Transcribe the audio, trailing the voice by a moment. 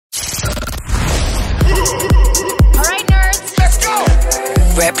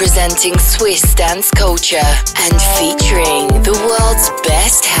representing Swiss dance culture and featuring the world's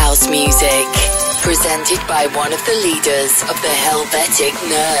best house music. Presented by one of the leaders of the Helvetic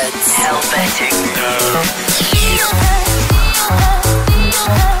Nerds. Helvetic Nerds.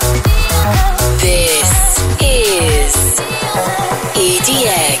 This is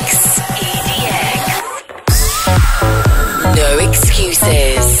EDX. No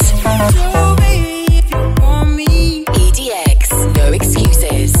excuses. EDX, no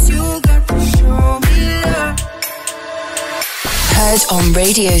excuses. Heard on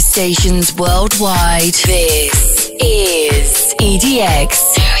radio stations worldwide. This is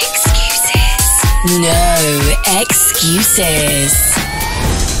EDX. No excuses. No excuses.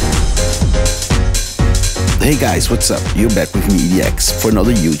 Hey guys, what's up? You're back with me, EDX, for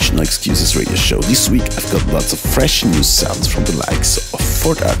another huge No Excuses radio show. This week I've got lots of fresh new sounds from the likes of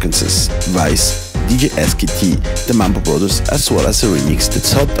Fort Arkansas, Vice, DJ SKT, the Mambo Brothers, as well as a remix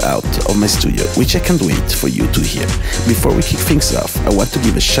that's hot out of my studio, which I can't wait for you to hear. Before we kick things off, I want to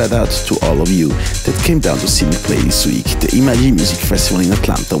give a shout out to all of you that came down to see me play this week. The Imagine Music Festival in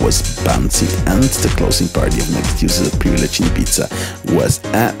Atlanta was bouncy, and the closing party of No Excuses at Privilege in Pizza was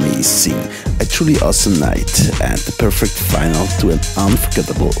amazing. A truly awesome night and the perfect final to an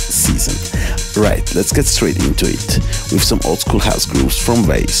unforgettable season. Right, let's get straight into it with some old school house grooves from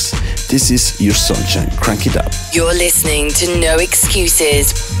Vase. This is Your Sunshine, crank it up. You're listening to No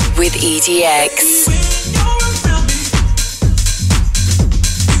Excuses with EDX.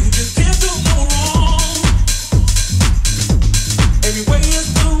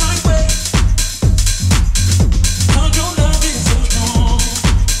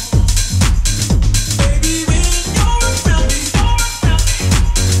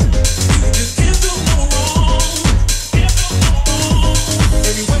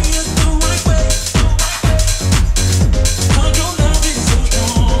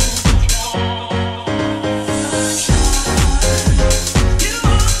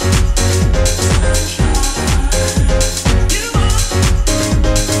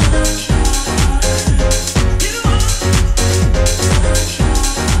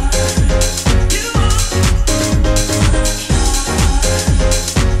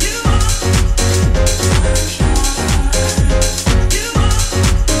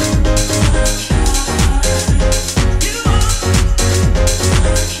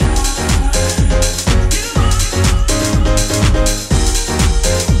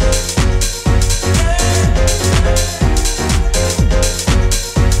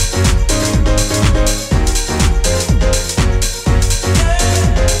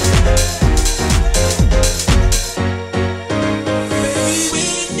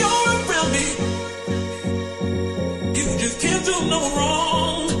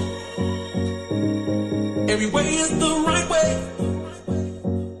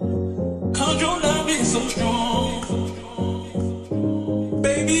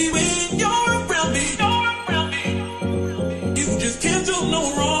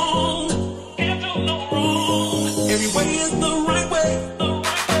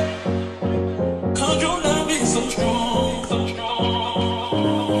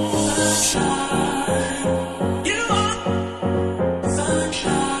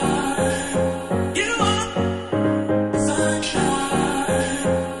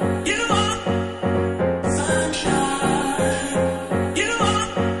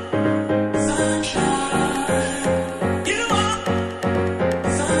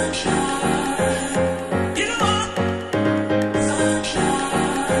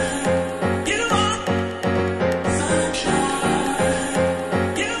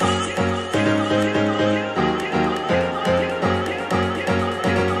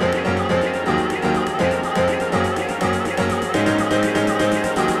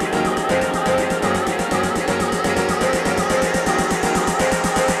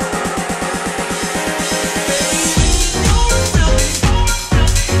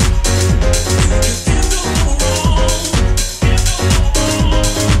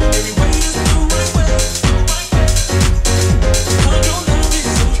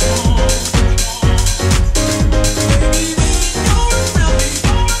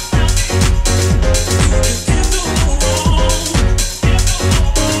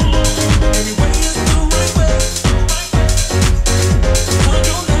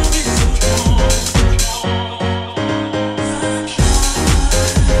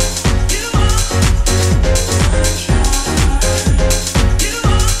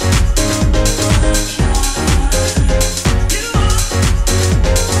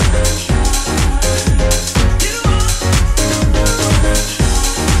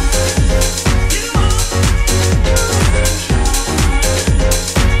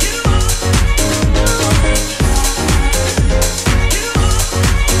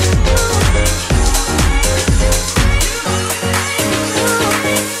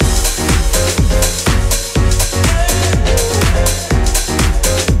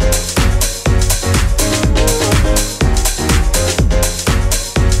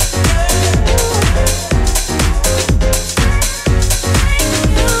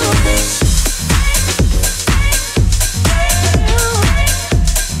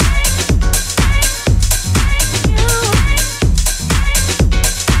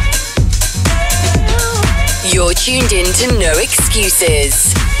 tuned in to No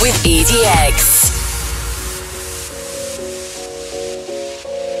Excuses with EDX.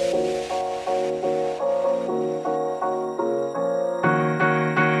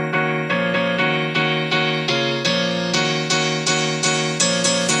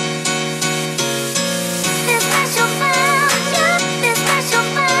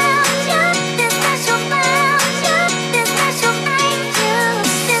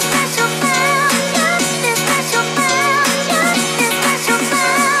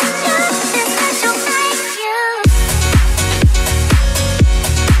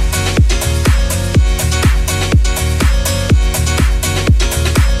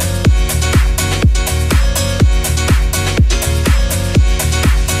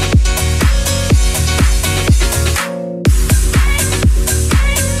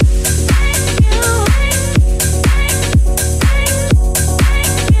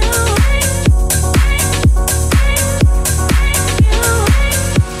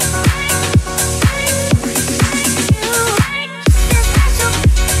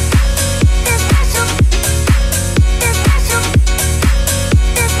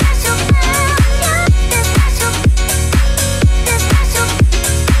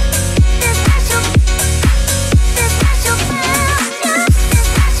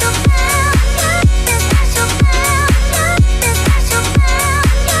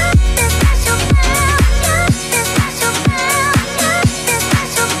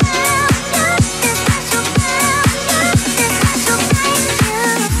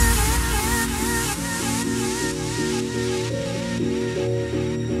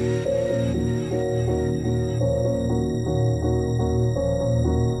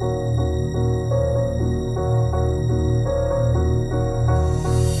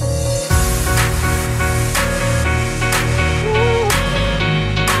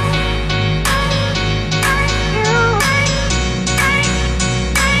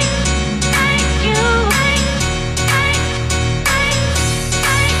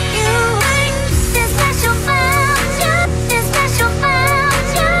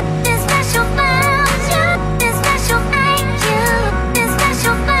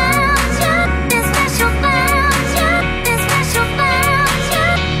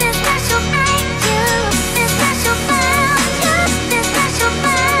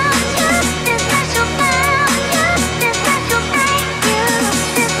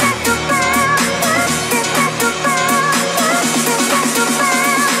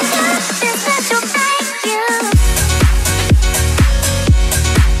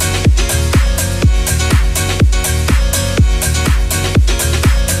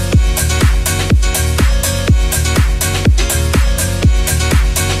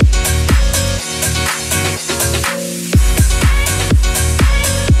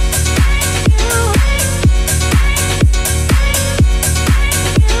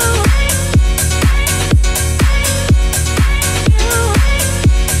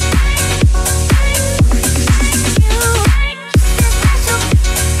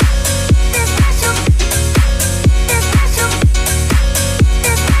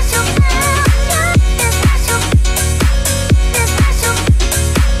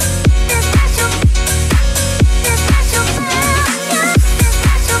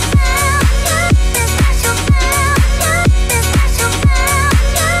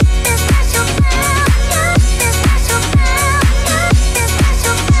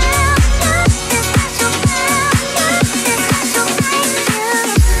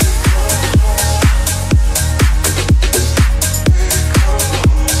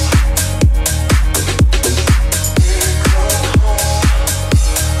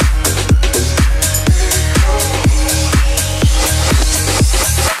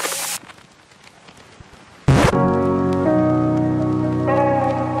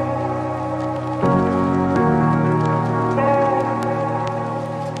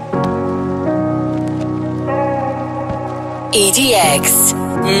 EDX,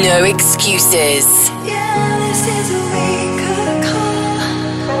 no excuses. Yeah, this is a wake-up call.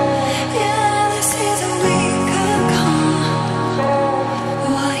 Yeah, this is a wake-up call.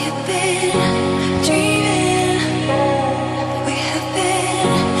 While you've been dreaming, we have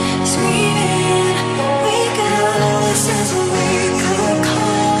been screaming. Wake up, this is a wake-up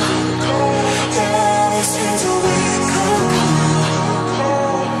call. Yeah, this is a wake-up call.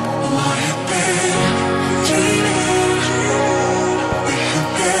 While you've been dreaming, we have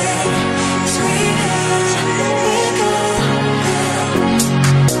been screaming.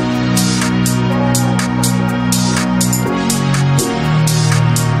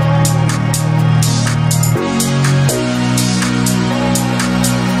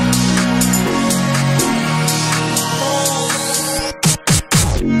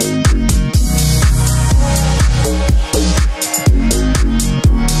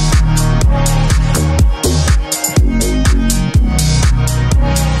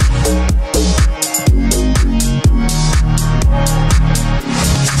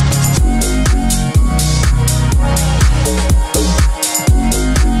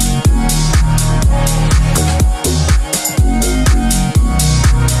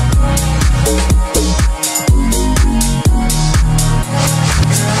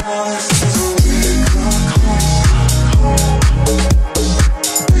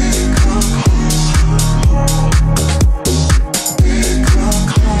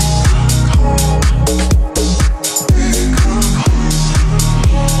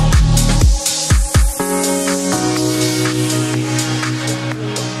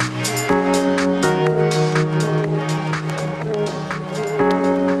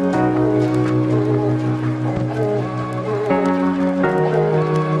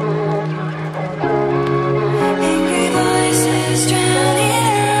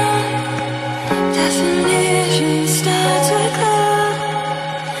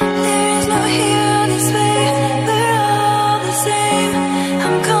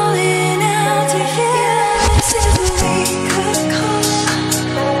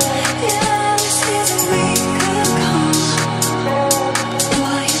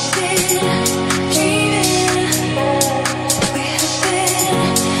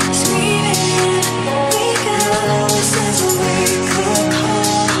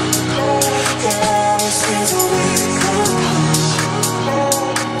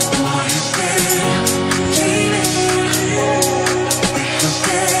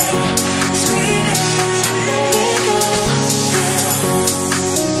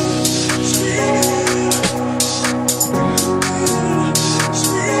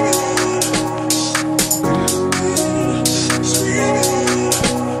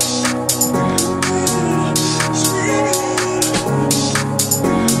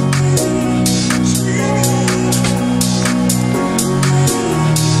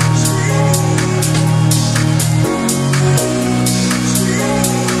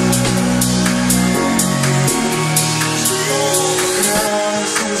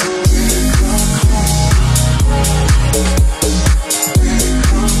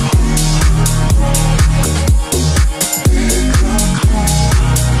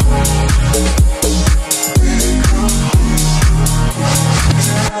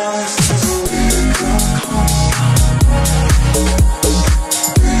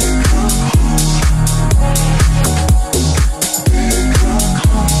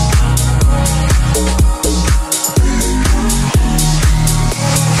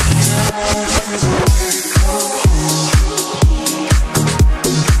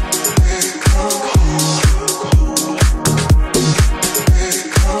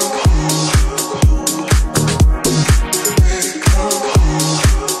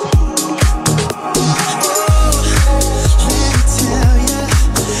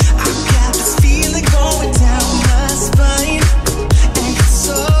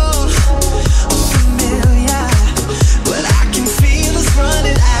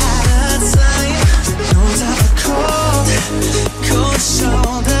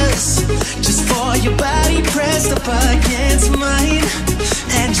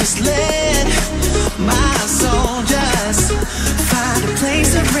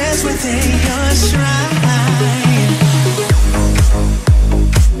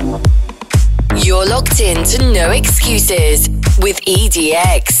 in to No Excuses with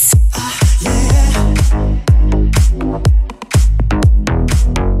EDX.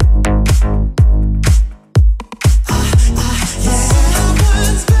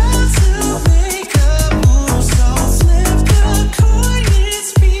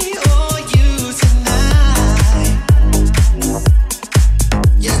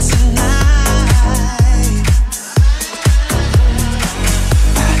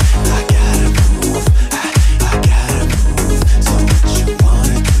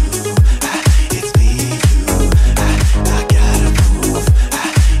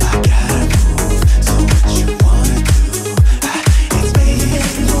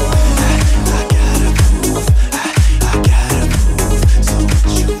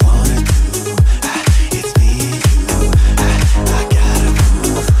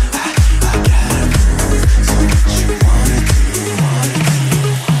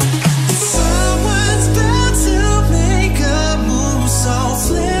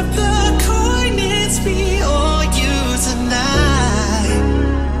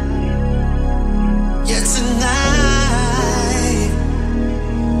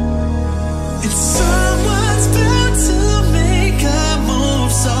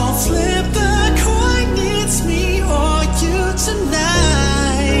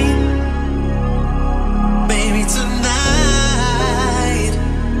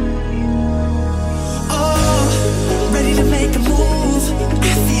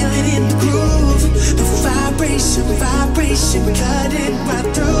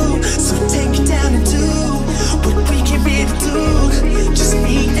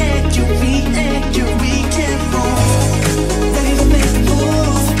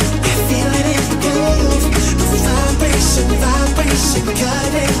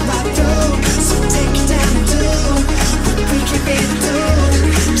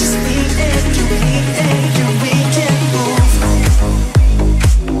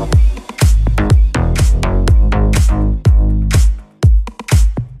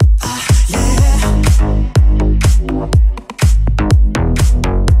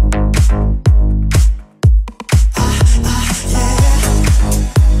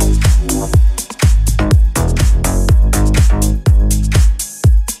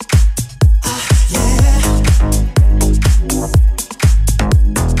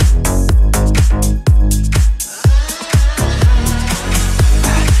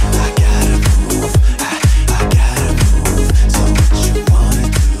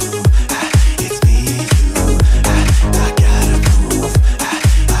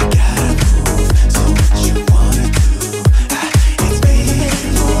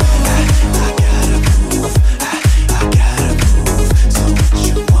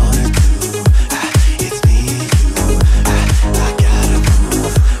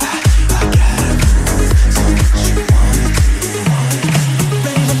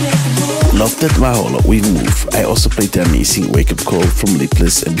 That Mahalo with Move. I also played the amazing Wake Up Call from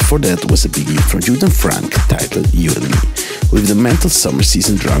Lipless, and before that was a biggie from Jude and Frank titled You and Me. With the mental summer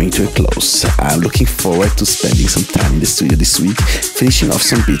season drawing to a close, I'm looking forward to spending some time in the studio this week, finishing off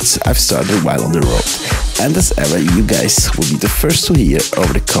some beats I've started while on the road. And as ever, you guys will be the first to hear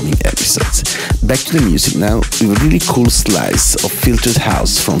over the coming episodes. Back to the music now, with a really cool slice of filtered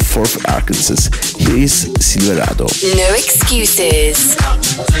house from Fourth Arkansas. Here is Silverado. No Excuses.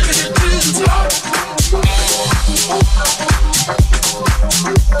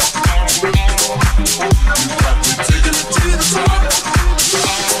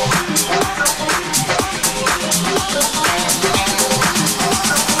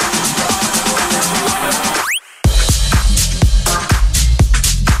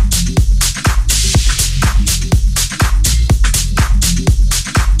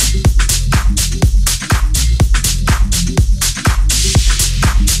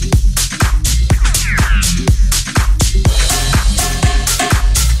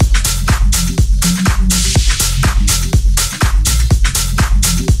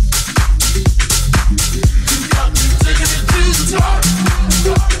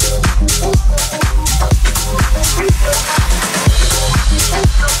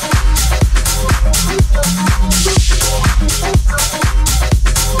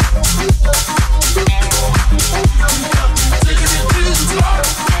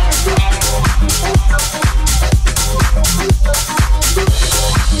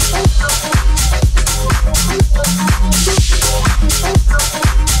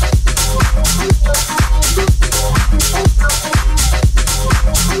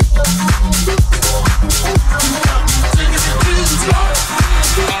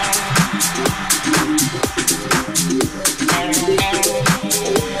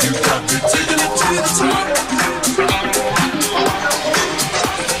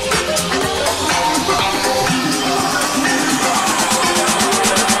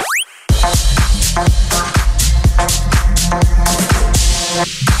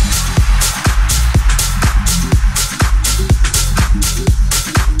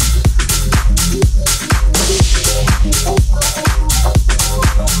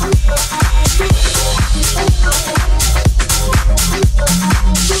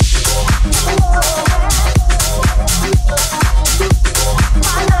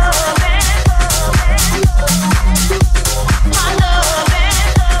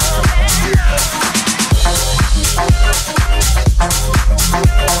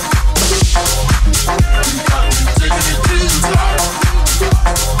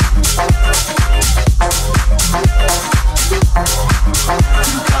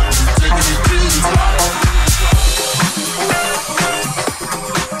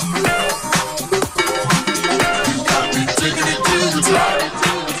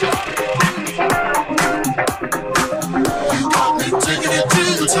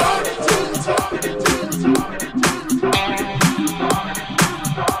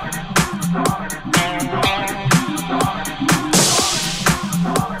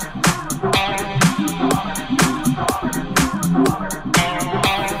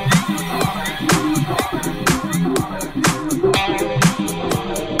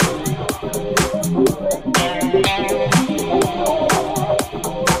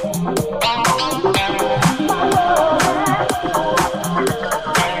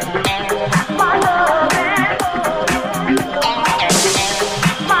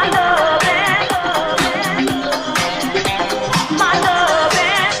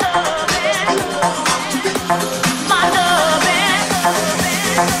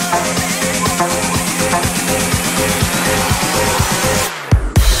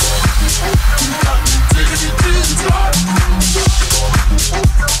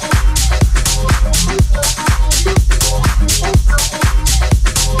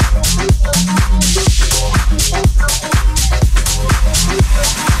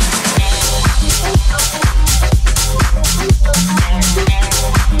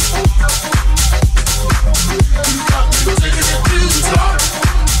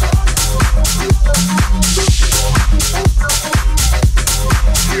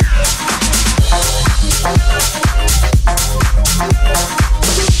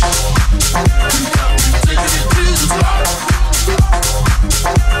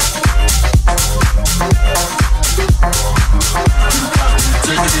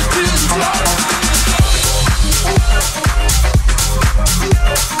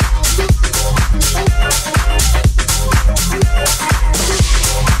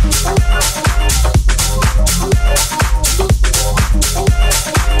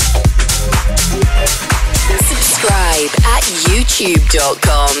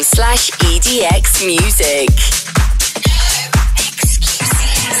 youtube.com/EDX Music.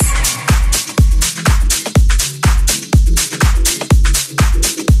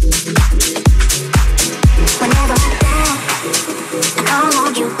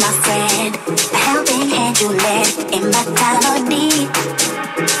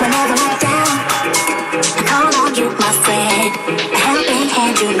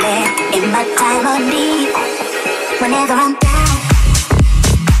 Whenever I'm down,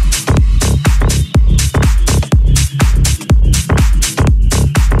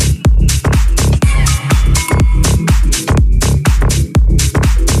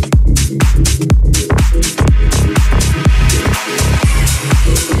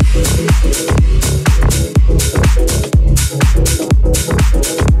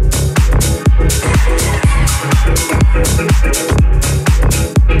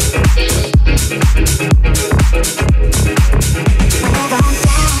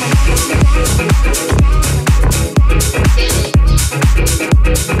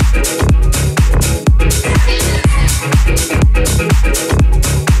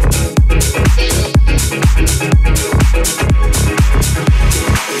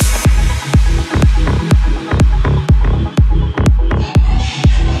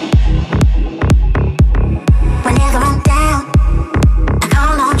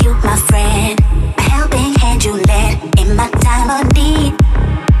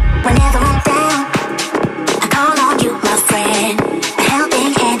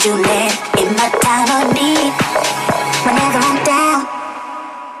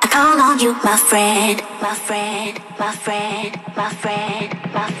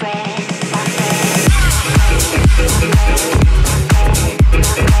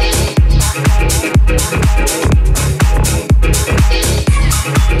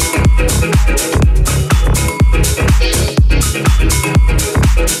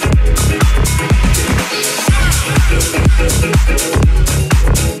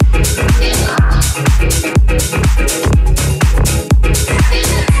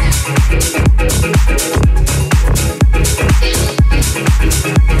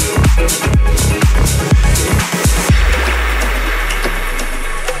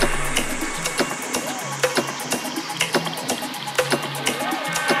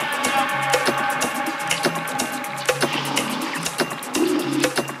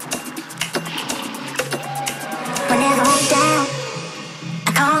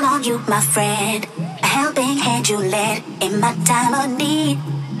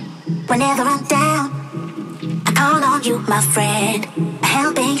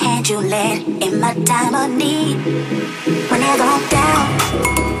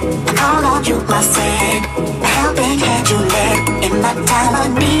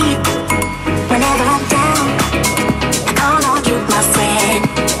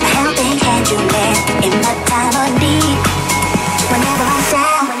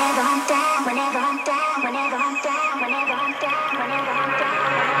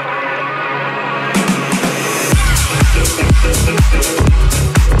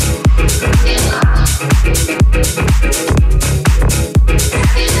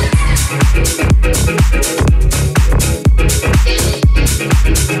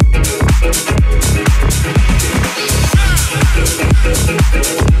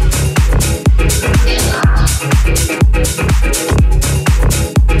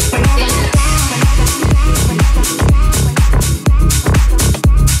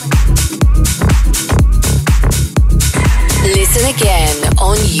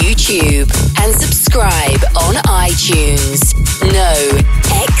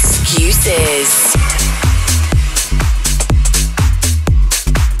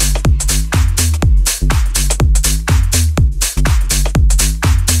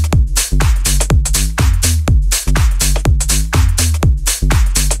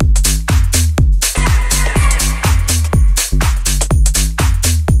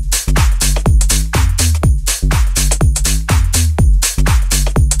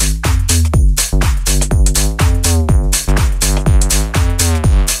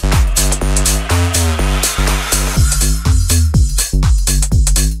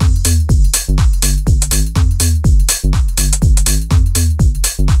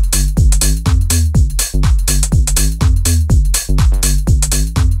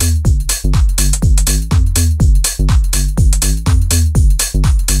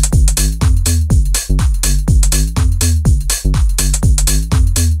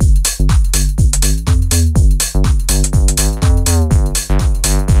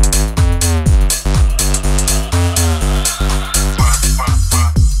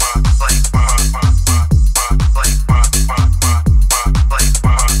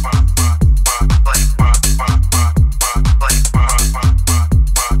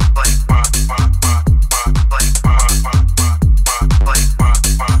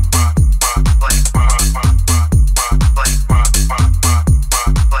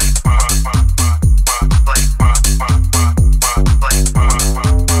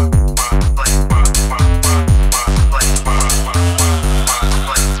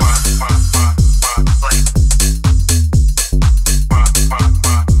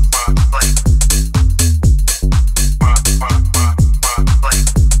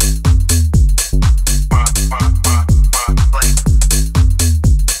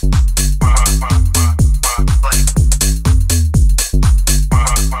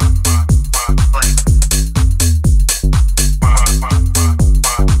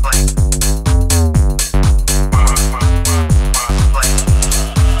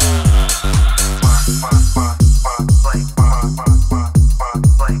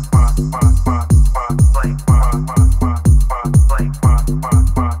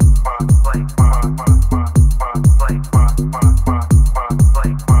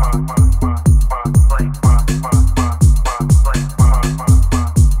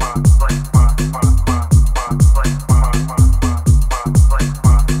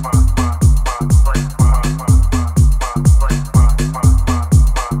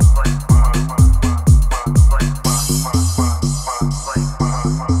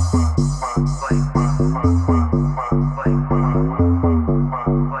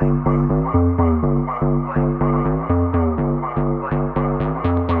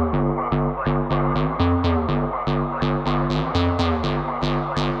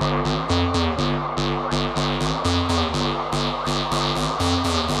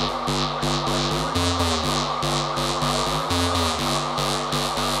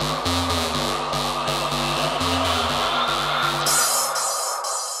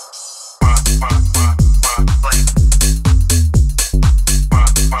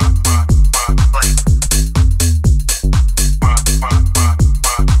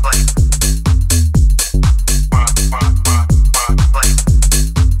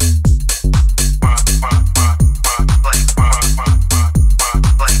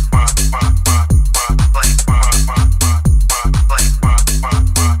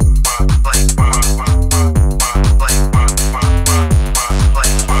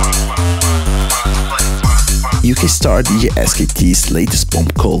 UK star DJ SKT's latest bomb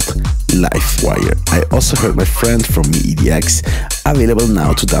called Life Wire. I also heard my friend from me EDX, available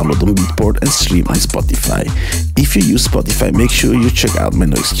now to download on Beatport and stream on Spotify. If you use Spotify, make sure you check out my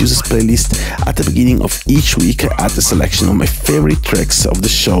No Excuses playlist. At the beginning of each week, I add a selection of my favorite tracks of the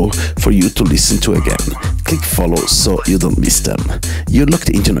show for you to listen to again. Click follow so you don't miss them. You're locked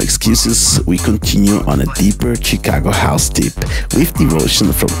into No Excuses. We continue on a deeper Chicago house tip with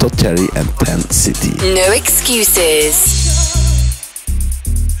Devotion from Todd Terry and 10 City. No Excuses.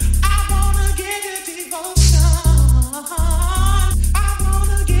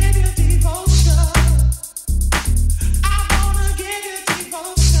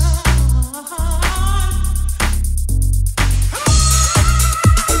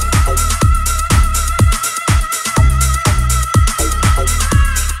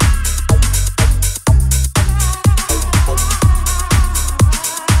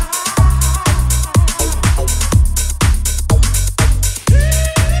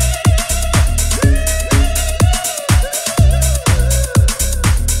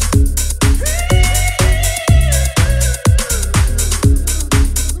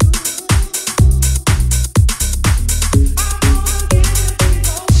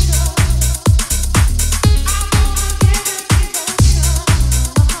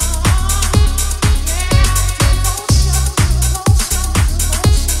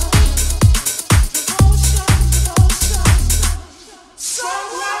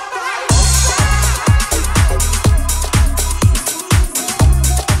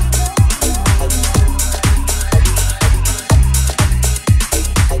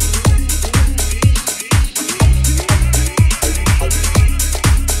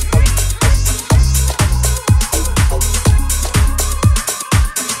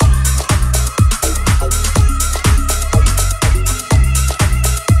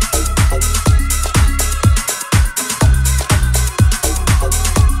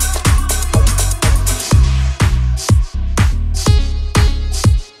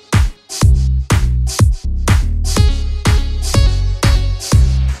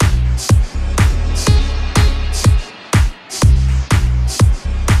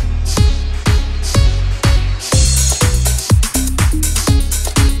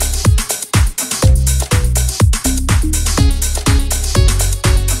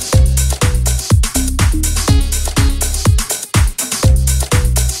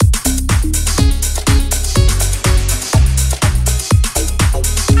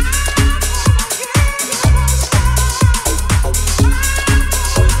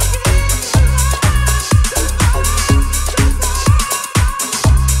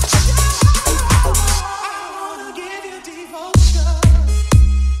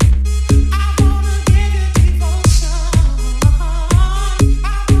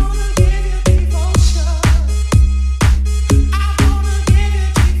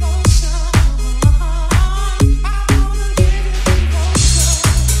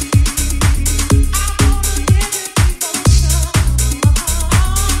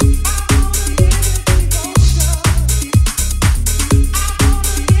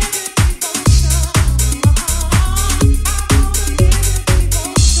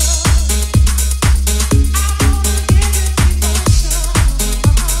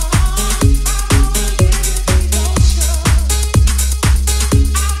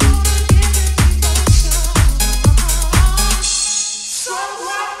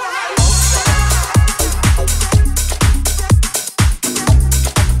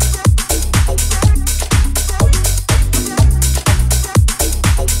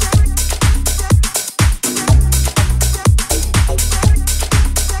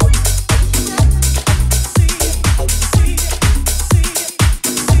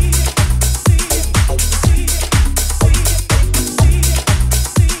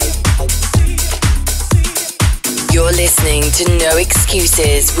 Listening to No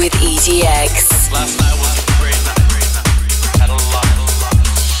Excuses with EDX. Last night was a great night. Had a lot of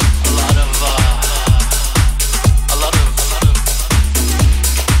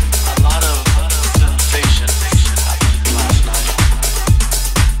sensation happened last night.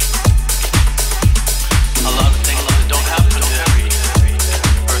 A lot of things that don't happen to every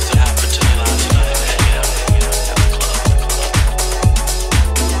person happened to me last night. Hanging out at the club.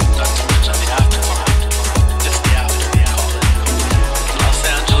 Not to mention the after party. Just the after. Los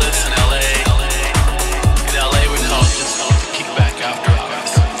Angeles and LA.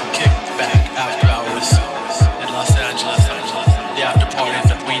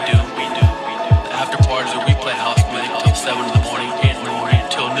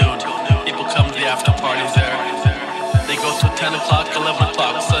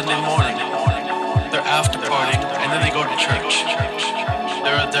 church.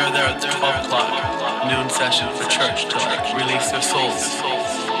 They're there at 12 o'clock, noon session for church to like release their souls.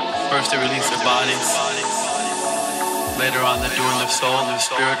 First they release their bodies. Later on they're doing their soul and their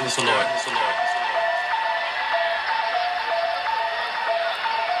spirit with the Lord.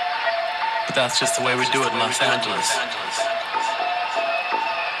 But that's just the way we do it in Los Angeles.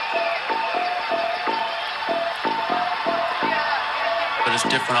 But it's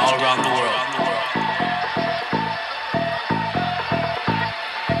different all around the world.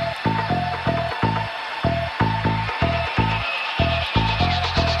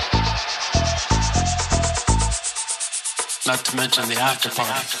 Not to mention the after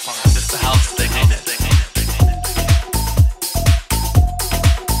party. Just the house thing, ain't it?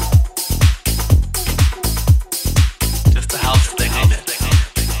 Just the house thing, ain't it?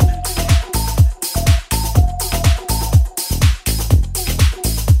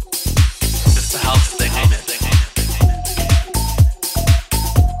 Just the house thing, ain't it?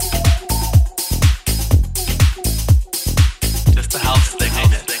 Just the house thing,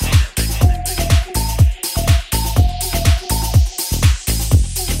 ain't it?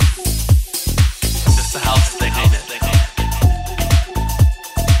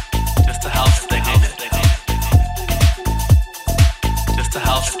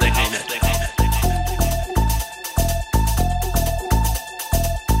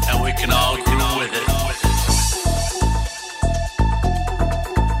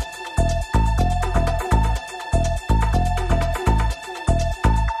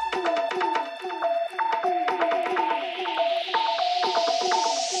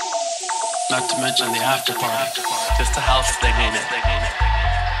 Not to mention the after party. Just a house thing, ain't it?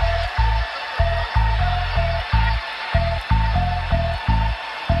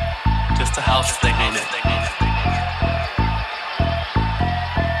 Just a house thing, ain't it?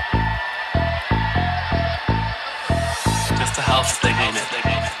 Just a house thing, ain't it?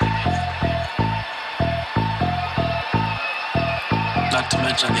 Not to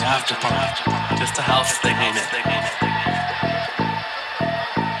mention the after party. Just a house thing, ain't it?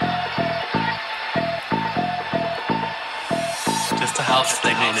 Just a house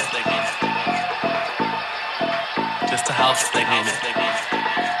thing, ain't it? Just a house thing, ain't it?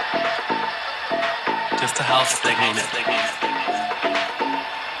 Just a house thing, ain't it?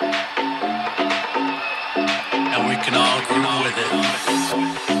 And we can all groove with it.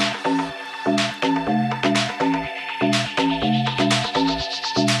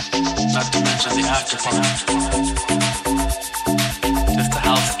 Not to mention the after party. Just a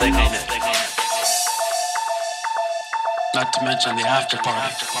house thing, ain't it? Not to mention the after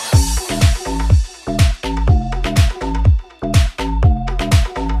party.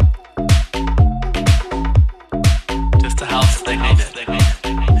 Just a house thing, ain't it?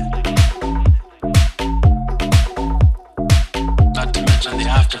 Not to mention the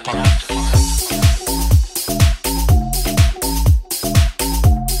after party.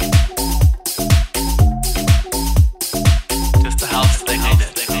 Just a house thing, ain't it?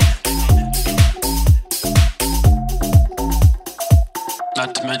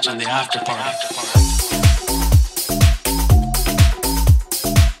 Not to mention the after party.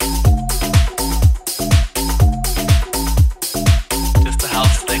 Just a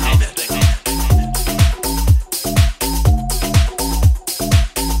house thing, ain't it?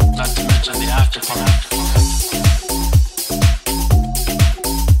 Not to mention the after party.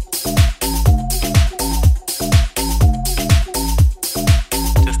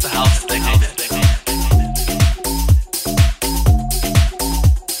 Just a house thing, ain't it?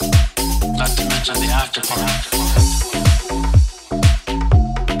 Not to mention the after party.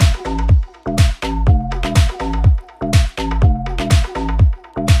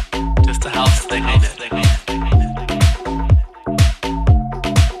 Just a house thing, ain't it?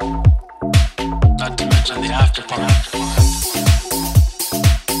 Not to mention the after party.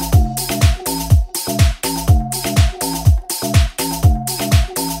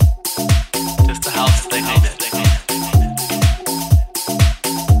 Just a house thing, ain't it?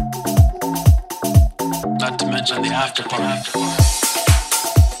 Not to mention the after party.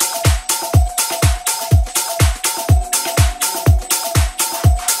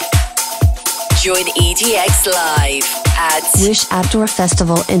 Join EDX live at Wish Outdoor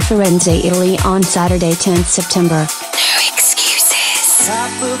Festival in Firenze, Italy on Saturday, 10th September. No Excuses.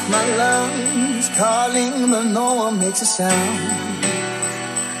 Top of my lungs, calling, but no one makes a sound.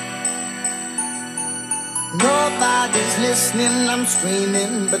 Nobody's listening, I'm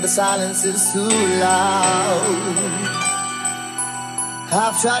screaming, but the silence is too loud.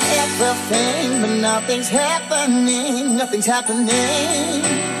 I've tried everything, but nothing's happening, nothing's happening.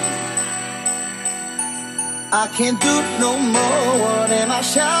 I can't do no more. What am I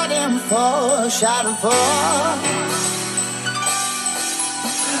shouting for? Shouting for?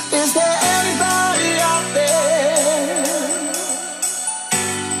 Is there anybody out there?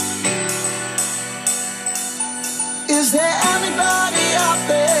 Is there anybody out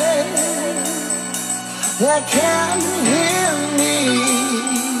there that can hear me?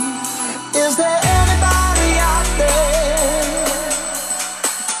 Is there anybody out there?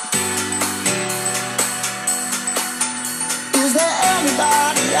 Is there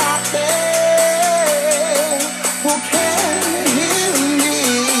anybody out there who can hear me?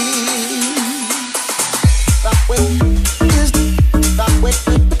 That way is that way.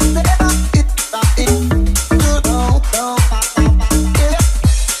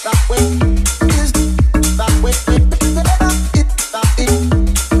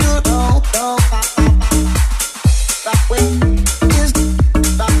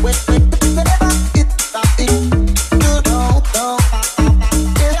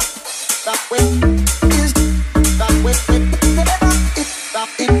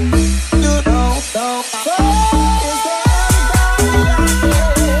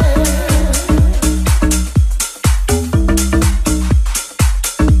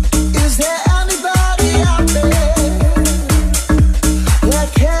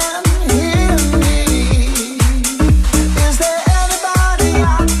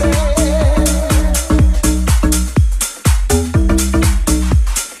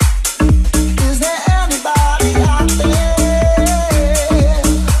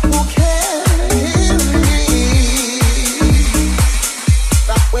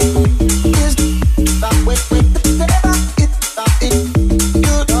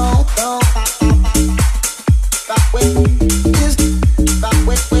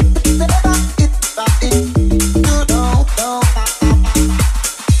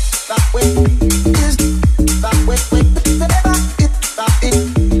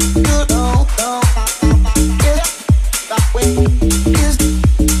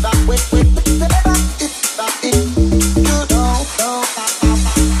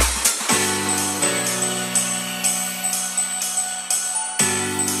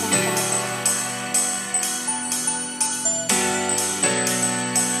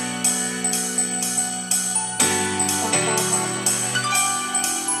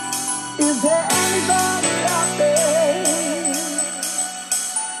 Is there anybody out there?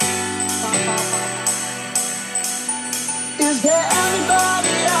 Is there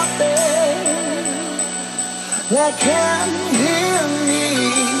anybody out there that can hear me?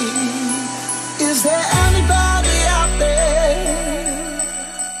 Is there anybody out there?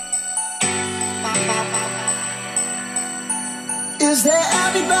 Is there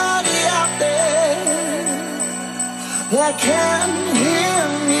anybody out there that can hear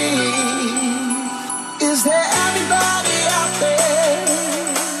me? Is there anybody out there?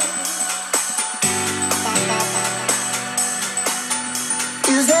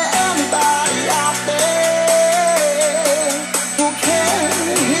 Is there anybody out there who can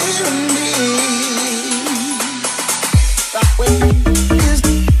hear me? That way is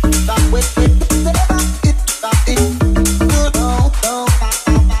that way.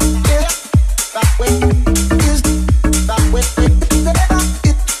 That way is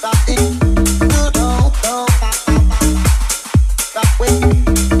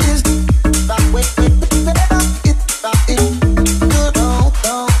that way.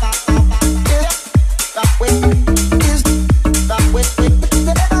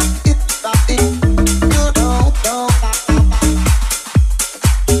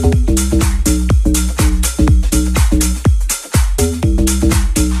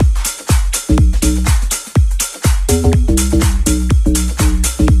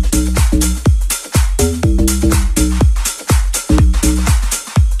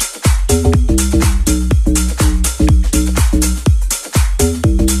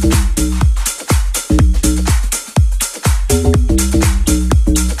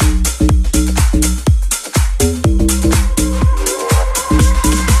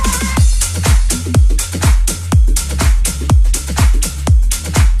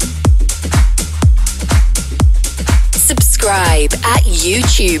 Subscribe at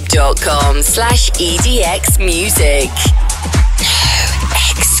youtube.com/EDX Music. No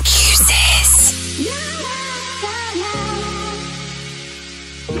excuses. Yeah.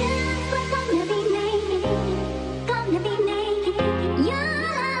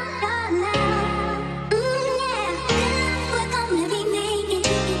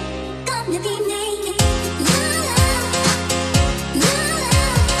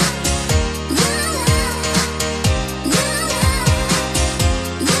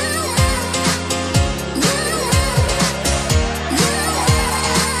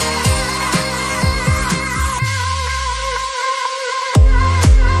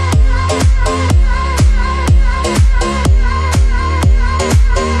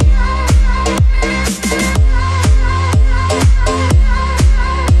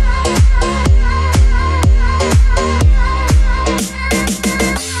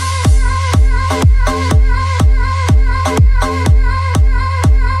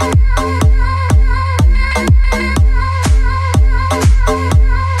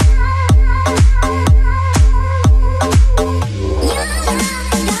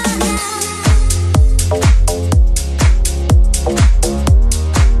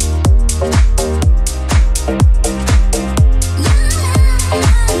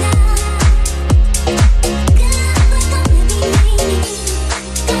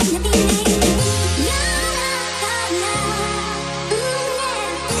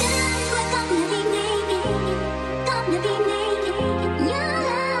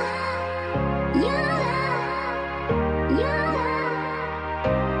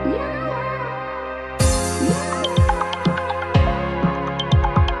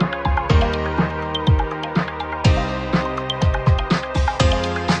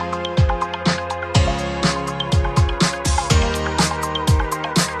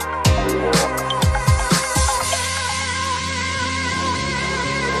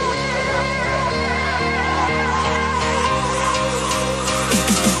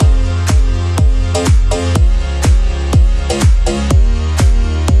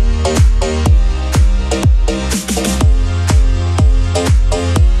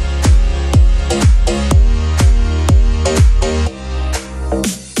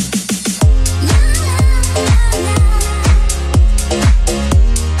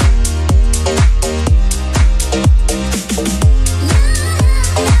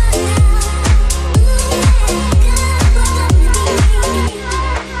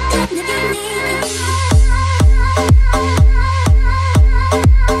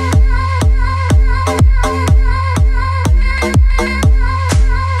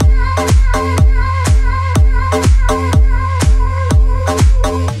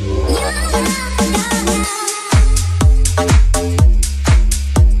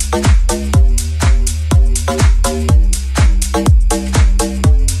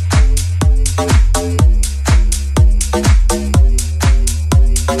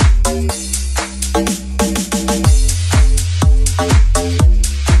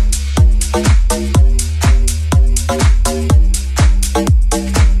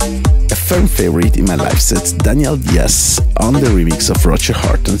 firm favorite in my live sets, Daniel Diaz on the remix of Roger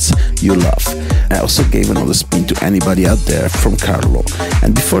Horton's You Love. I also gave another spin to Anybody Out There from Carlo,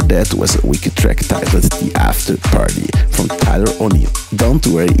 and before that was a wicked track titled The After Party from Tyler O'Neill. Don't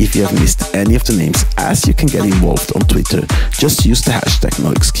worry if you have missed any of the names, as you can get involved on Twitter. Just use the hashtag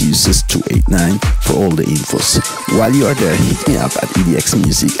NoExcuses289 for all the infos. While you are there, hit me up at EDX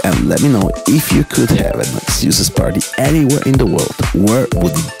Music and let me know if you could have an Xcuses party anywhere in the world. Where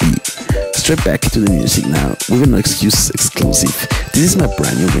would it be? Straight back to the music now with a No Excuses exclusive. This is my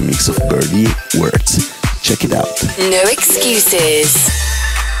brand new remix of Birdie Words. Check it out. No Excuses.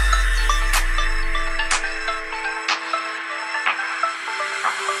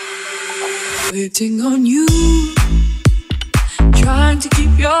 Waiting on you, trying to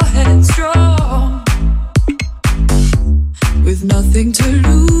keep your head strong, with nothing to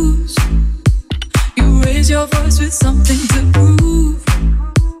lose. You raise your voice with something to prove,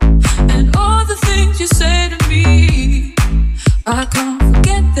 and all the things you say to me, I can't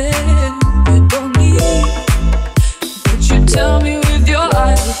forget them, I don't need. But you tell me with your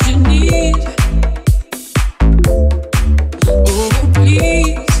eyes what you need. Oh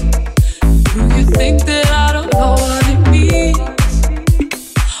please, do you think that I don't know what it means?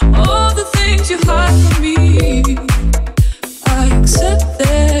 All the things you hide from me, I accept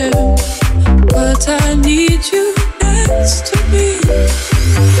them, but I need you next to me.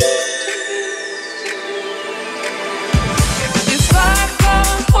 If I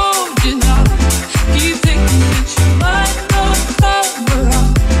can't hold you now, keep thinking that you might not come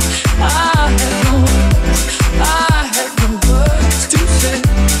around. I have no words to say.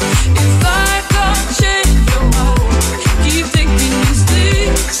 If I can't change your mind, keep thinking these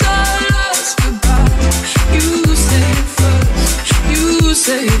things are lost goodbye. You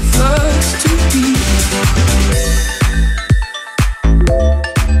say it first to me.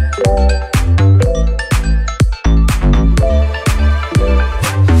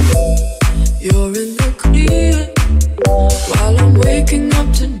 You're in the clear while I'm waking up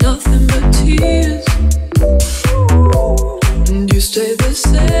to nothing but tears, and you stay the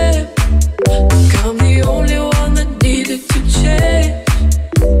same. Like I'm the only one that needed to change.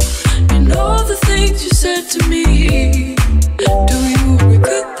 You know the things you said to me, do you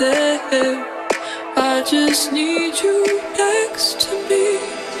regret them? I just need you next to me.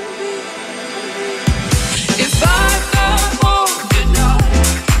 If I can't hold you now,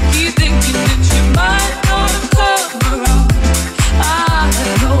 keep thinking that you might not come around. I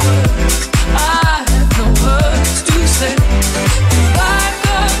have no words to say. If I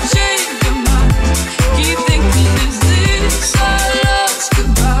can't change your mind, keep thinking is this our last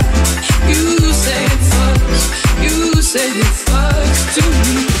goodbye? You say it first to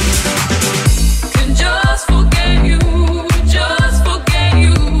me. Can just forget you, just forget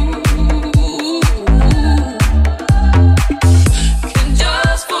you. Can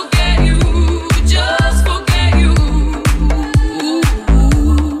just forget you, just forget you.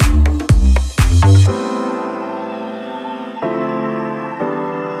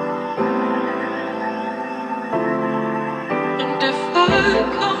 And if I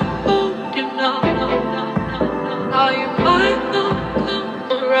can't hold you now, you might not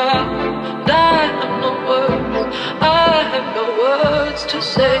come around. I have no words to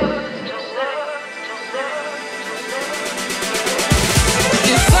say.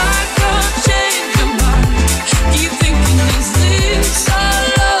 If I can't change your mind, keep thinking is this our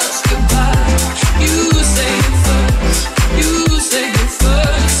last goodbye? You say it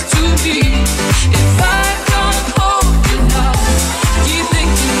first to me. If I can't hold you now, keep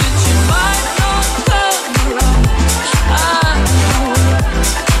thinking that you might not come around. I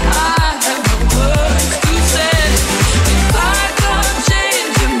have no words to say. If I can't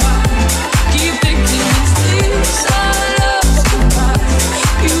change your mind, keep thinking it's this our last goodbye.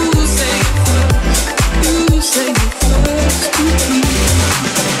 You say it first to me.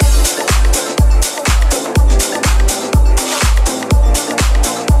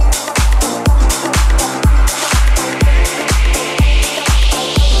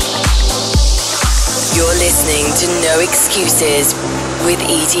 You're listening to No Excuses with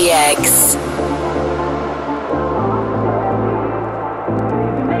EDX.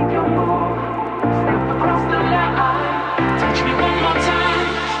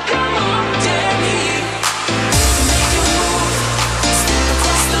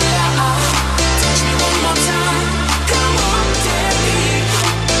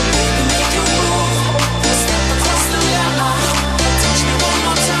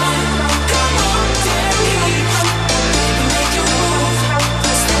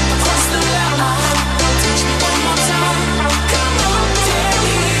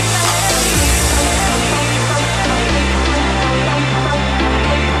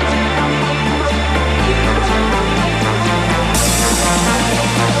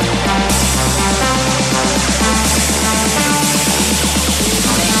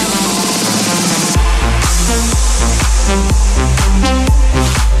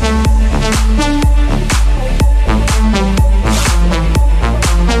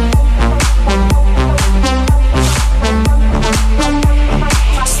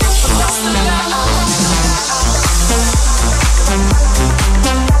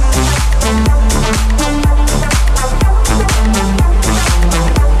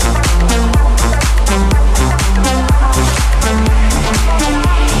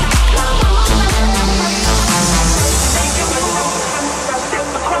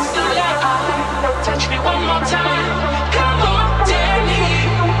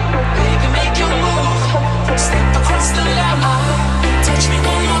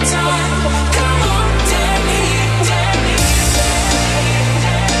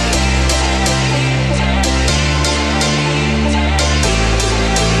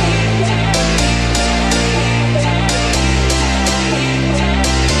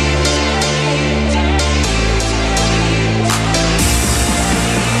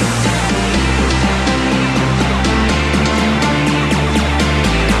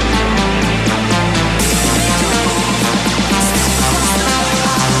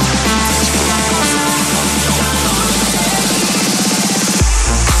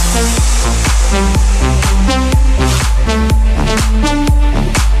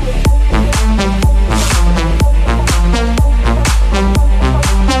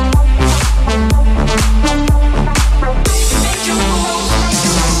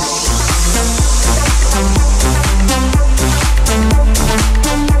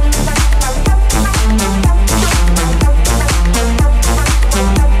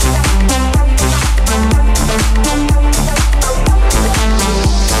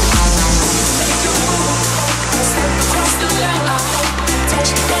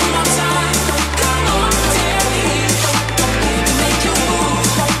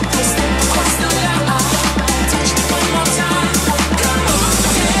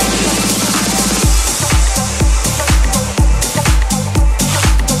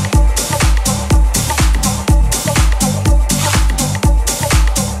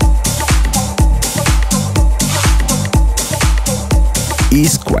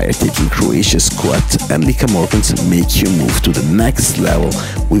 These choir-taking Croatia squad and Lika Morgans make you move to the next level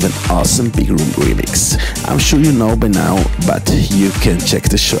with an awesome Big Room remix. I'm sure you know by now, but you can check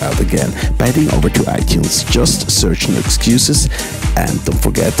the show out again by heading over to iTunes. Just search No Excuses and don't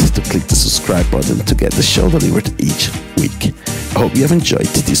forget to click the subscribe button to get the show delivered each week. I hope you have enjoyed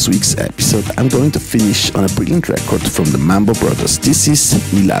this week's episode. I'm going to finish on a brilliant record from the Mambo Brothers. This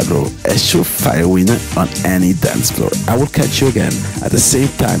is Milagro, a surefire winner on any dance floor. I will catch you again at the same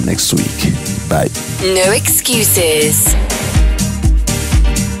time next week. Bye. No Excuses.